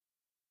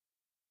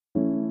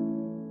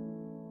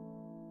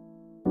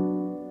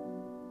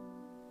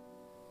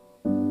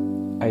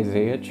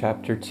Isaiah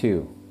chapter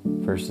 2,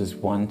 verses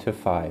 1 to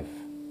 5.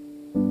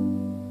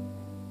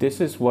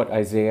 This is what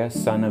Isaiah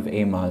son of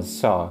Amoz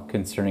saw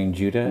concerning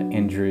Judah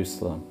and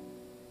Jerusalem.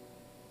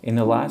 In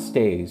the last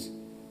days,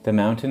 the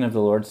mountain of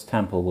the Lord's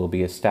temple will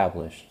be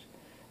established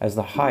as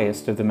the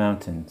highest of the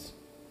mountains.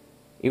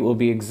 It will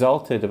be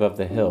exalted above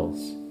the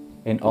hills,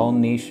 and all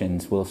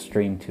nations will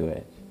stream to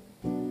it.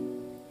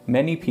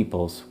 Many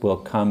peoples will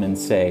come and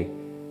say,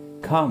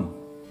 "Come,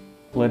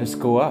 let us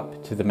go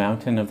up to the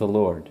mountain of the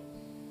Lord,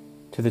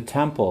 to the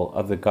temple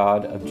of the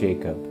God of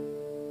Jacob.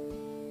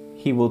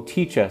 He will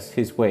teach us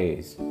his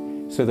ways,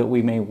 so that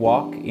we may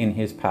walk in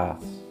his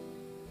paths.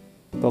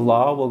 The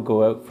law will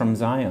go out from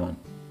Zion,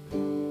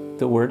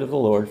 the word of the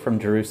Lord from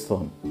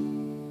Jerusalem.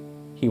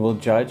 He will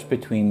judge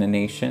between the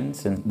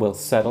nations and will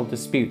settle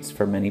disputes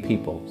for many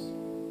peoples.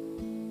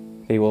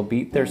 They will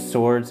beat their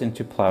swords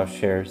into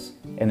plowshares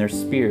and their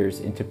spears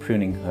into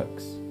pruning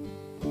hooks.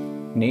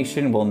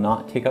 Nation will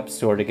not take up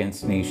sword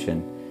against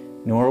nation,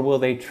 nor will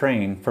they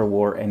train for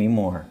war any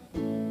more.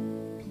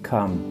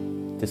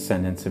 Come,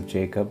 descendants of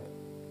Jacob,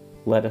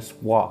 let us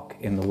walk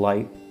in the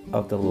light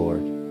of the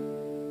Lord."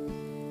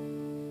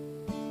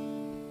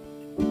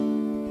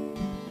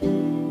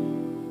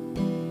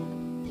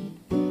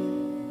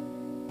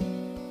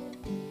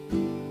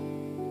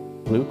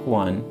 Luke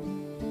 1,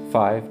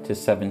 5 to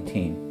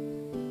 17.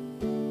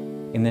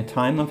 In the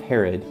time of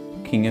Herod,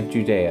 king of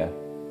Judea,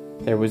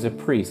 there was a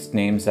priest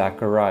named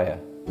Zachariah,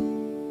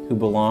 who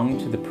belonged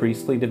to the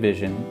priestly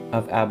division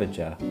of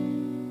Abijah.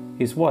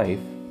 His wife,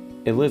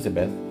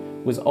 Elizabeth,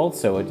 was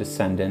also a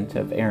descendant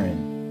of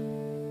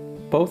Aaron.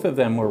 Both of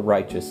them were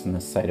righteous in the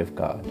sight of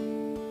God,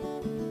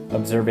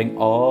 observing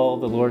all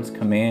the Lord's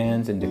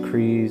commands and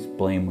decrees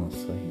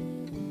blamelessly.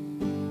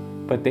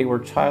 But they were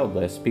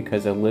childless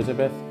because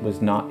Elizabeth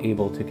was not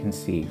able to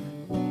conceive,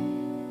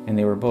 and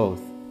they were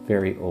both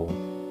very old.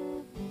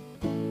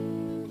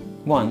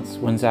 Once,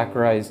 when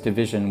Zachariah's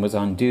division was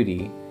on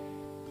duty,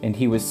 and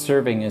he was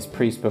serving as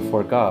priest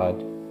before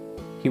God,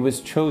 he was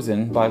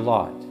chosen by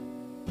lot,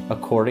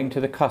 according to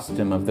the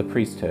custom of the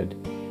priesthood,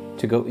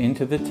 to go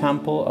into the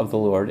temple of the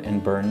Lord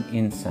and burn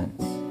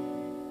incense.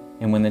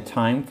 And when the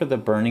time for the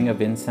burning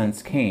of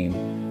incense came,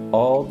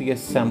 all the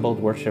assembled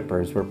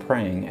worshippers were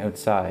praying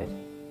outside.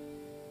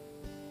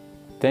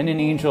 Then an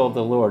angel of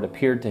the Lord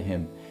appeared to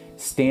him,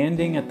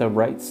 standing at the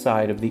right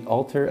side of the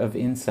altar of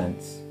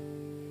incense.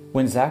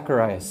 When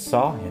Zacharias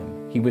saw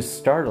him, he was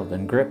startled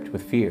and gripped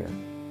with fear.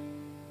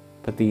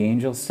 But the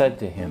angel said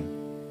to him,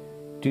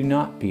 "Do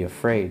not be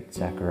afraid,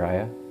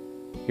 Zachariah.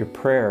 Your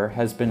prayer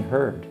has been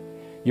heard.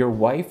 Your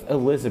wife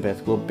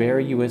Elizabeth will bear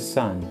you a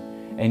son,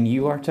 and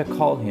you are to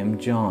call him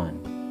John.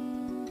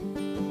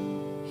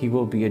 He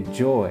will be a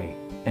joy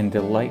and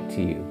delight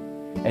to you,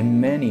 and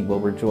many will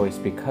rejoice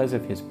because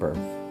of his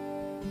birth,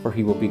 for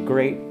he will be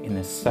great in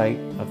the sight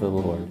of the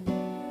Lord.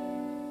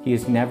 He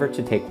is never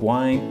to take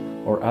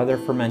wine or other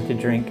fermented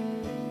drink,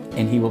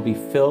 and he will be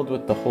filled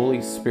with the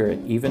Holy Spirit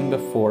even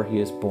before he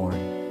is born.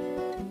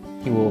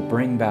 He will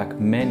bring back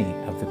many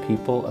of the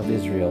people of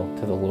Israel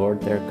to the Lord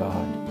their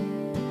God,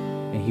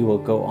 and he will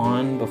go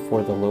on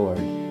before the Lord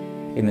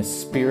in the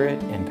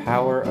spirit and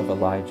power of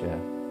Elijah,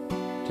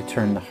 to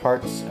turn the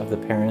hearts of the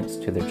parents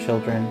to their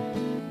children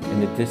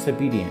and the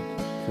disobedient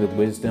to the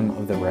wisdom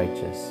of the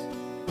righteous,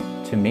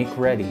 to make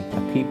ready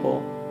a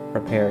people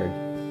prepared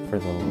for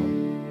the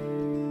Lord."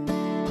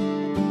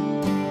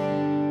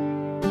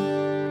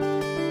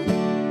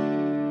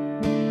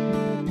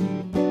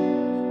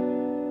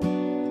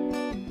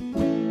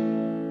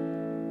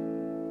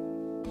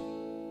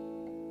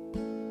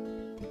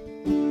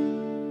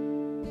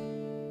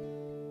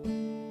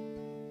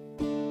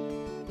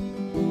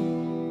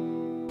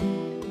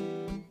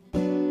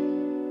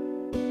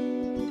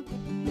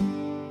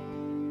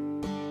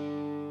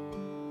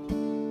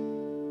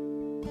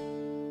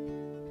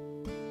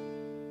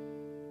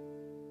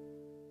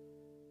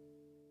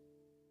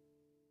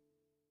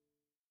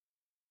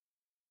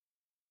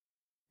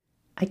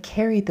 I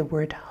carry the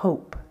word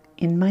hope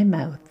in my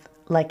mouth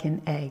like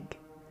an egg,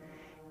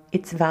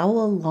 its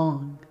vowel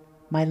long,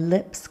 my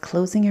lips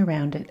closing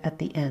around it at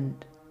the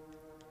end.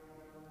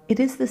 It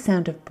is the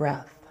sound of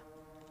breath,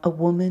 a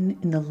woman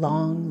in the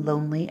long,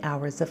 lonely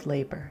hours of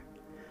labor,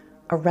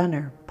 a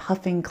runner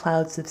puffing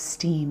clouds of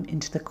steam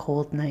into the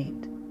cold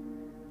night,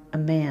 a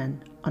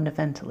man on a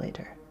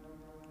ventilator.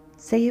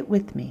 Say it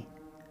with me,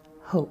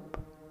 hope.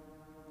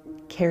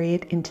 Carry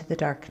it into the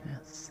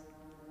darkness.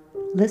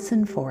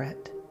 Listen for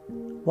it.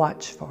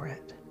 Watch for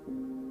it.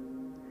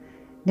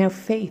 Now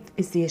faith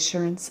is the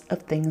assurance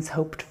of things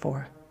hoped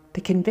for, the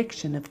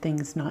conviction of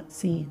things not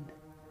seen.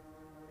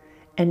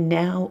 And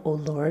now, O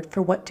Lord,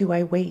 for what do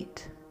I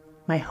wait?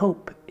 My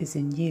hope is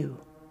in you.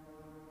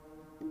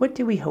 What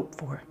do we hope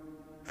for?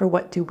 For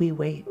what do we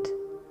wait?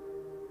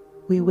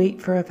 We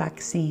wait for a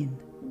vaccine.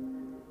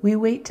 We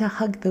wait to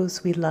hug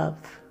those we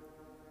love.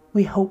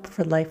 We hope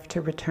for life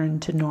to return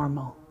to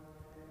normal.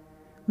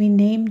 We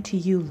name to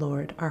you,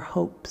 Lord, our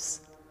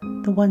hopes,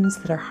 the ones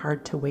that are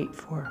hard to wait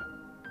for.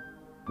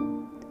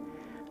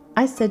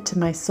 I said to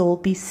my soul,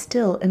 be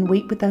still and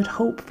wait without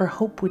hope, for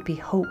hope would be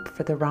hope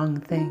for the wrong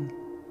thing.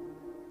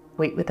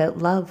 Wait without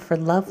love, for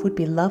love would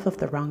be love of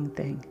the wrong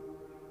thing.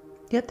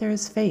 Yet there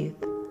is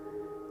faith,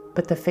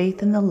 but the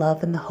faith and the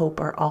love and the hope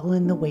are all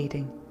in the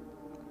waiting.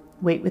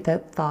 Wait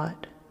without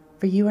thought,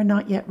 for you are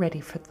not yet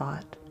ready for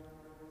thought.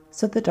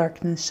 So the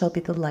darkness shall be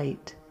the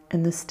light,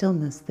 and the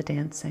stillness the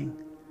dancing.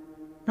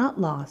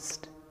 Not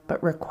lost,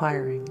 but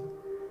requiring,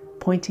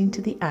 pointing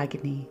to the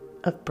agony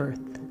of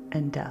birth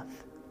and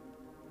death.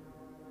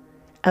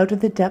 Out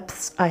of the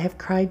depths I have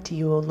cried to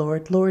you, O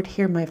Lord. Lord,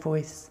 hear my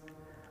voice.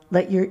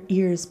 Let your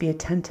ears be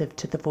attentive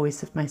to the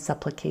voice of my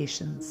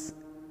supplications.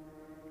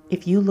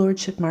 If you, Lord,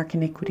 should mark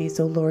iniquities,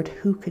 O Lord,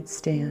 who could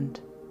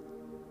stand?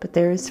 But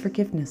there is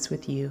forgiveness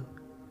with you,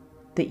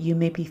 that you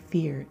may be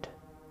feared.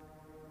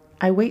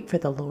 I wait for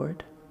the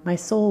Lord, my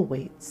soul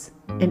waits,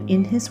 and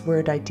in his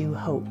word I do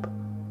hope.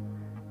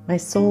 My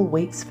soul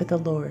waits for the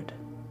Lord,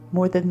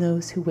 more than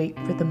those who wait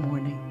for the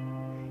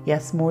morning.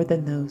 Yes, more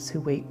than those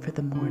who wait for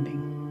the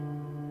morning.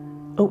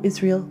 O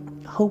Israel,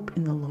 hope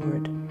in the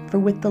Lord, for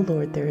with the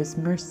Lord there is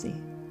mercy,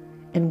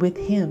 and with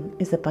him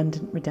is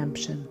abundant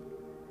redemption.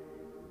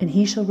 And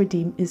he shall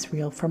redeem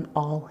Israel from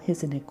all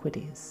his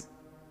iniquities.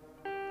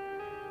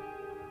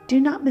 Do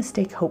not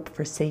mistake hope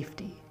for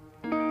safety.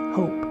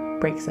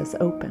 Hope breaks us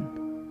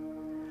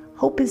open.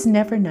 Hope is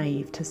never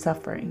naive to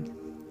suffering,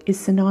 is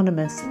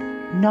synonymous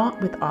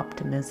not with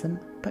optimism,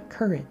 but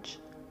courage.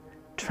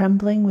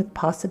 Trembling with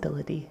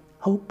possibility,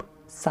 hope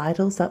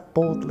sidles up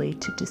boldly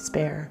to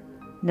despair,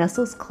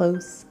 nestles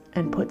close,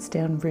 and puts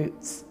down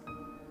roots.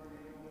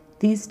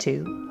 These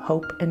two,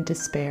 hope and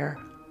despair,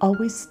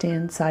 always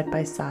stand side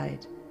by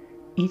side,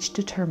 each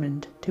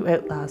determined to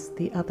outlast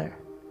the other.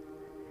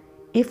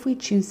 If we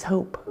choose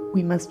hope,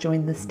 we must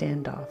join the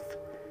standoff,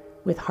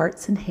 with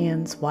hearts and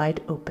hands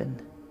wide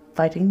open,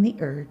 fighting the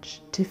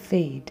urge to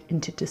fade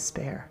into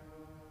despair.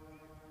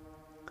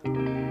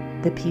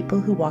 The people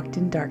who walked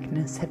in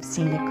darkness have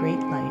seen a great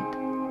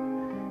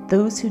light.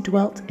 Those who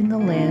dwelt in the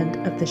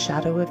land of the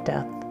shadow of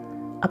death,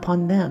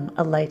 upon them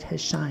a light has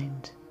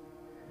shined.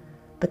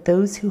 But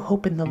those who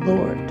hope in the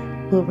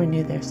Lord will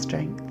renew their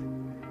strength.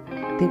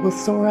 They will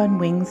soar on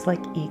wings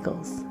like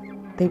eagles.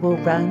 They will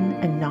run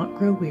and not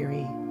grow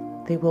weary.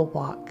 They will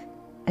walk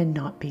and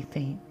not be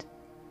faint.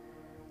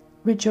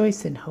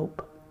 Rejoice in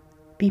hope.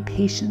 Be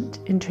patient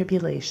in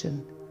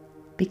tribulation.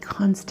 Be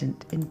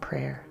constant in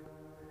prayer.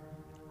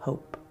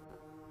 Hope.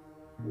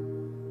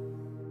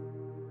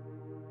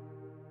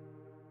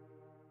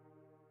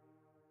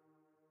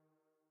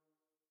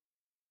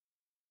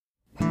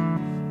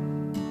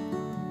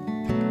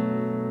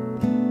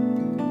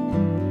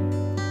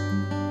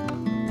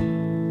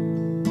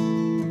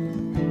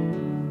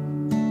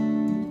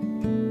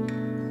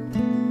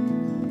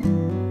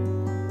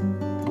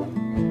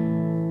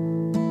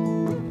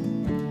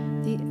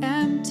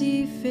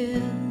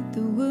 Filled,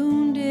 the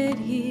wounded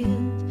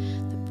healed,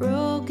 the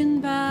broken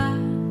back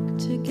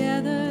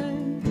together,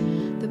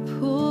 the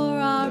poor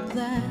are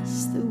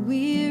blessed, the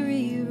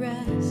weary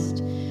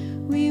rest.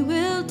 We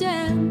will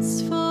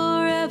dance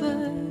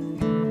forever.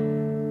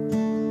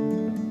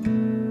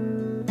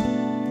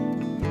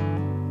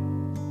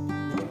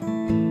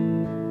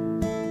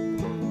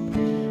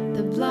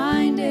 The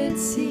blinded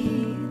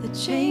see, the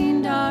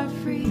chained are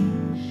free,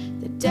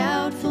 the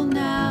doubtful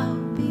now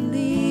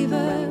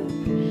believer,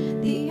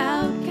 the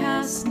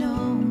outcast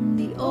known,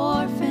 the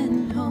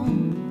orphan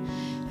home.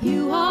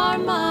 You are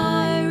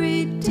my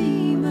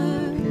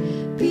Redeemer.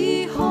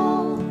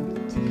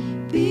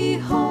 Behold,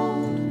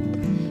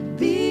 behold,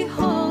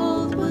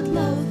 behold what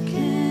love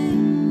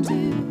can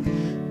do.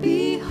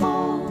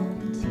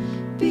 Behold,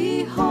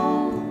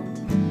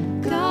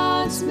 behold,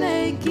 God's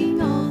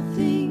making all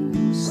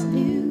things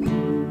new.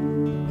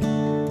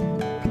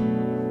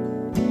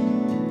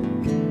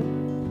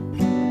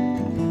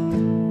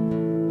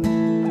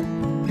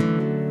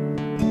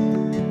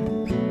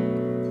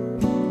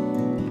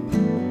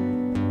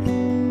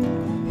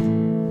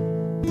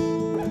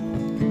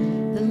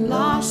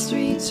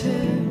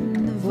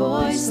 Return, the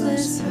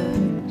voiceless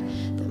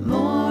heard, the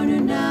mourner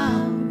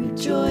now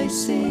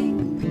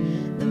rejoicing.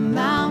 The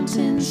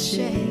mountains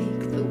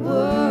shake, the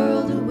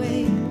world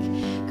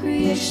awake,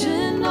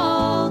 creation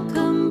all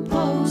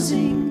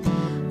composing.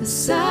 The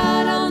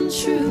sad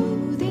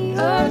untrue, the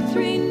earth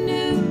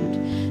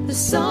renewed, the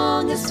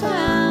song has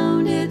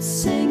found its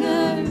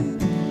singer.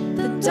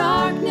 The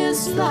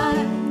darkness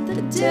light,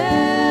 the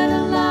dead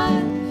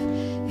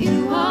alive,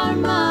 you are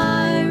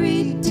my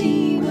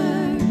Redeemer.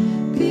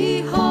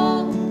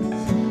 Behold,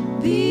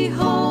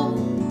 behold,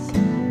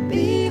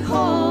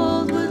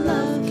 behold what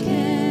love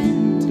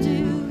can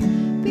do.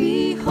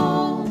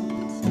 Behold,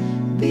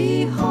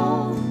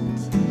 behold,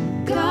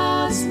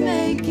 God's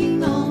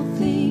making all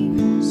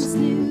things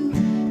new.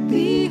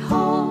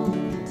 Behold,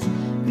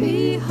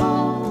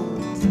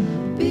 behold,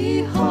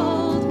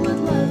 behold what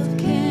love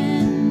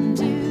can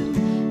do.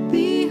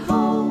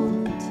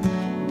 Behold,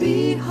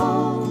 behold.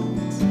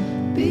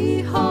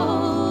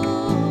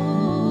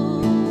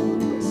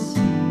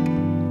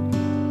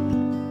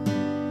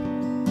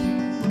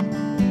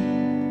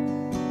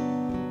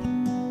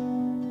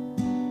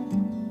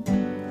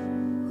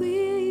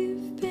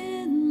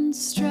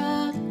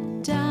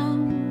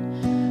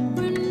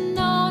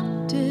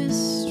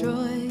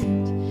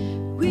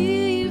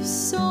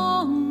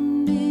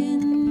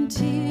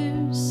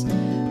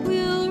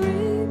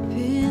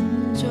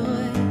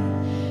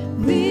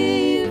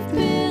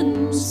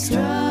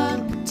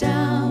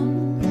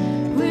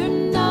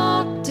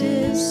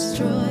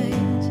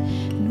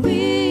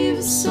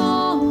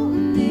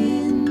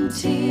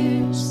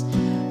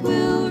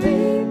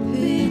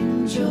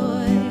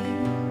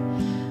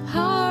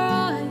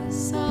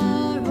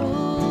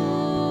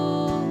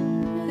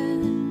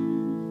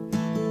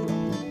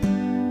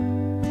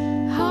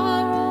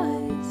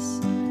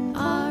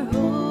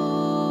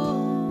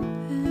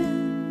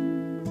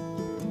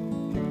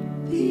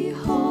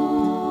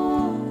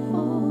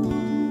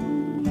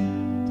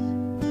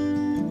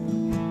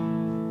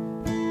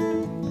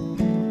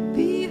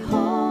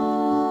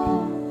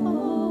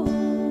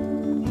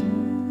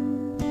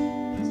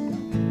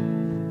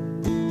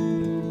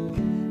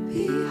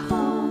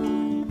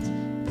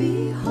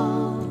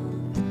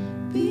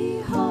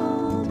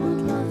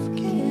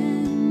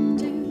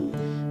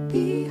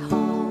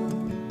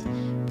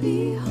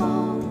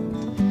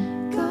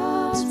 Behold,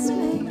 God's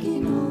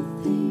making all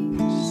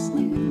things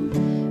new.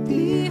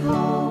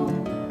 Behold,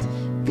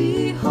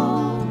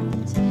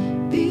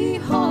 behold,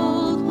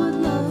 behold what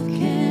love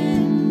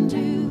can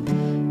do.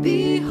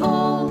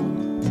 Behold,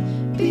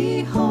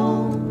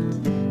 behold,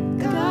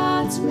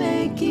 God's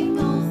making